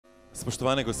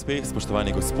Spoštovane gospe,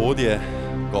 spoštovani gospodje,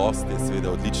 gostje,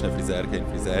 seveda odlične frizerke in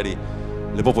frizeri,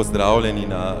 lepo pozdravljeni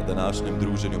na današnjem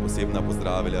druženju, posebna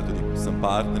pozdravlja tudi vsem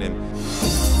partnerjem.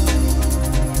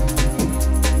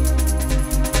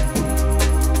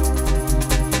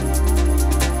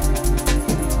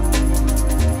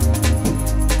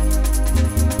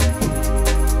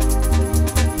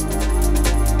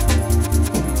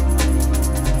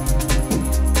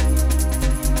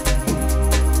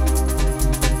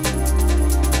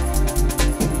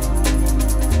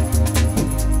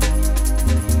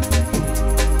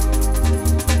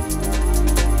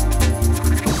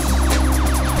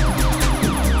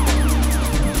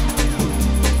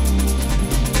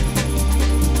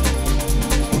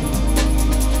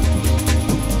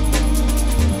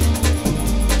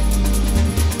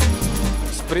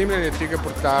 Spremljanje tega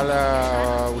portala,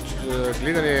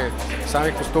 gledanje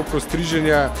samih postopkov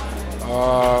striženja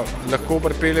lahko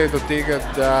pripelje do tega,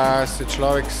 da se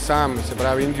človek sam, se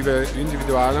pravi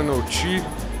individualno nauči,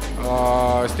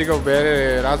 iz tega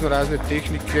ubere razne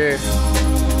tehnike.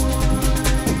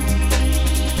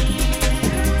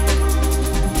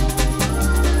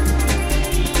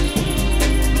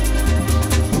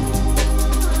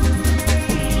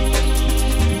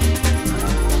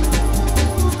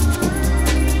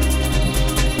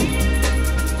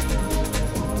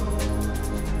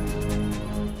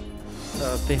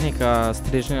 Tehnika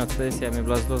striženja od Staceyja mi je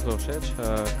bila zelo všeč,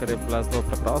 ker je bila zelo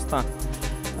preprosta.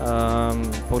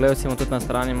 Pogledal si tudi na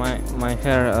strani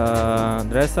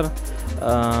MyHairDresser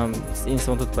in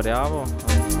sem tudi prijavil.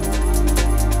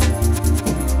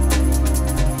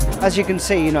 As you can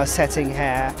see, setting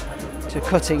hair to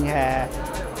cutting hair,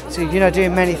 so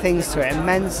doing many things to it. And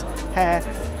men's hair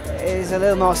is a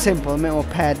little more simple, a bit more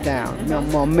pared down, a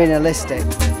bit more minimalistic.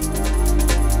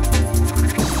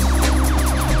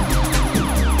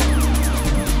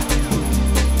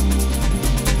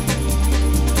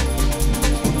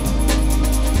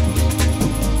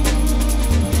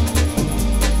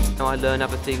 I learn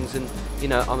other things, and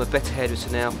I'm a better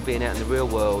hairdresser now for being out in the real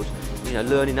world,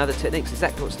 learning other techniques.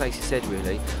 Exactly what Stacey said,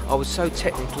 really. I was so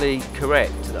technically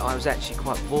correct that I was actually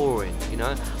quite boring,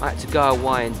 I had to go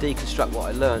away and deconstruct what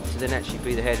I learned to then actually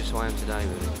be the hairdresser I am today,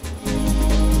 really.